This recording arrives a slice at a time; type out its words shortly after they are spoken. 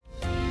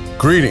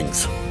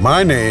Greetings.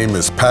 My name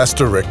is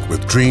Pastor Rick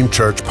with Dream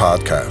Church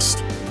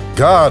Podcast.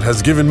 God has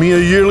given me a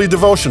yearly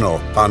devotional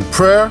on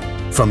prayer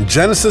from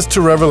Genesis to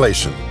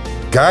Revelation,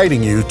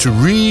 guiding you to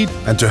read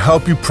and to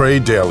help you pray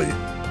daily,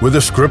 with a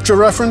scripture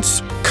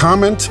reference,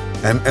 comment,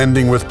 and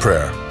ending with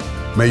prayer.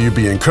 May you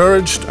be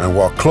encouraged and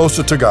walk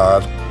closer to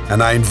God,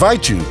 and I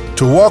invite you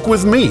to walk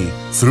with me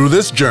through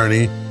this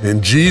journey.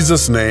 In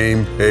Jesus'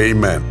 name,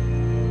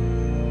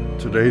 amen.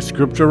 Today's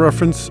scripture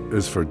reference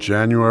is for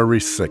January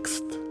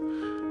 6th.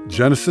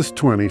 Genesis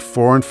 20,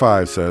 4 and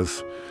 5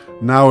 says,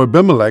 Now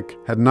Abimelech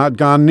had not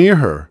gone near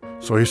her,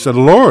 so he said,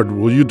 Lord,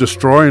 will you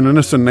destroy an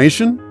innocent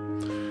nation?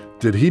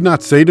 Did he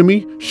not say to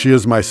me, She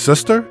is my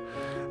sister?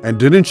 And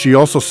didn't she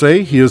also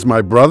say, He is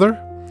my brother?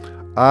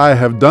 I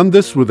have done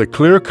this with a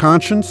clear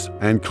conscience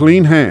and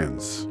clean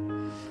hands.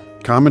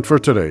 Comment for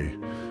today.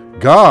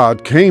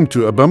 God came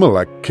to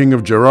Abimelech, king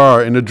of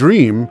Gerar, in a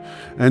dream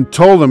and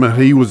told him that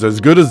he was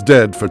as good as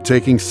dead for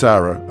taking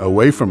Sarah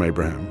away from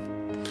Abraham.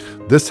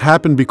 This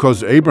happened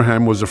because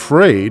Abraham was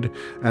afraid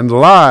and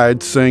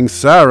lied, saying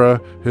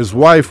Sarah, his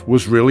wife,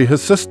 was really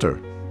his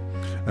sister.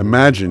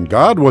 Imagine,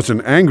 God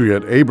wasn't angry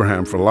at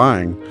Abraham for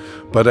lying,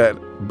 but at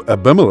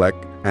Abimelech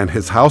and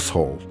his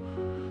household.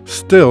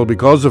 Still,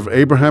 because of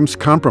Abraham's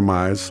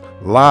compromise,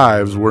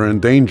 lives were in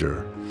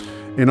danger.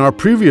 In our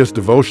previous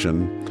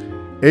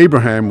devotion,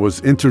 Abraham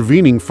was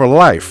intervening for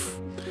life.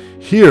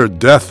 Here,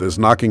 death is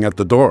knocking at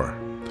the door.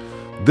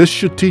 This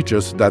should teach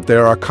us that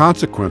there are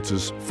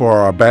consequences for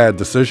our bad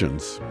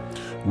decisions.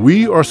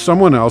 We or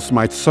someone else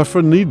might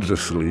suffer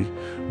needlessly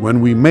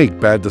when we make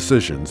bad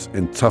decisions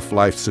in tough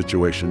life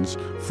situations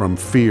from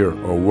fear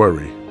or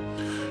worry.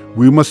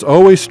 We must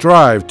always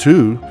strive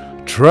to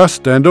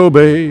trust and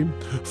obey,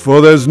 for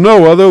there's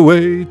no other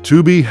way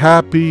to be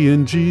happy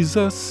in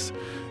Jesus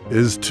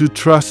is to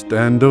trust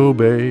and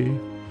obey.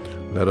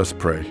 Let us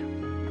pray.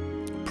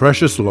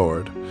 Precious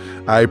Lord,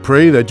 I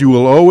pray that you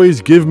will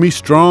always give me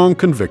strong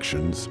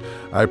convictions.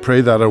 I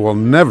pray that I will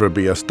never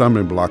be a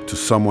stumbling block to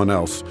someone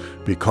else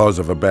because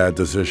of a bad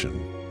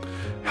decision.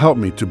 Help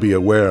me to be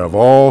aware of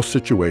all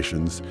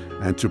situations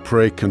and to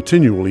pray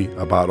continually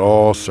about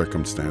all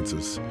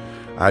circumstances.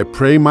 I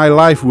pray my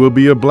life will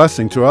be a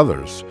blessing to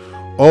others,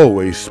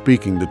 always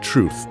speaking the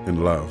truth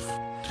in love.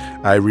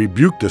 I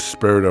rebuke the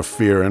spirit of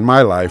fear in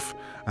my life,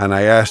 and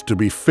I ask to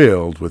be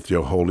filled with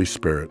your Holy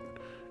Spirit.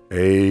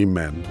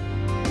 Amen.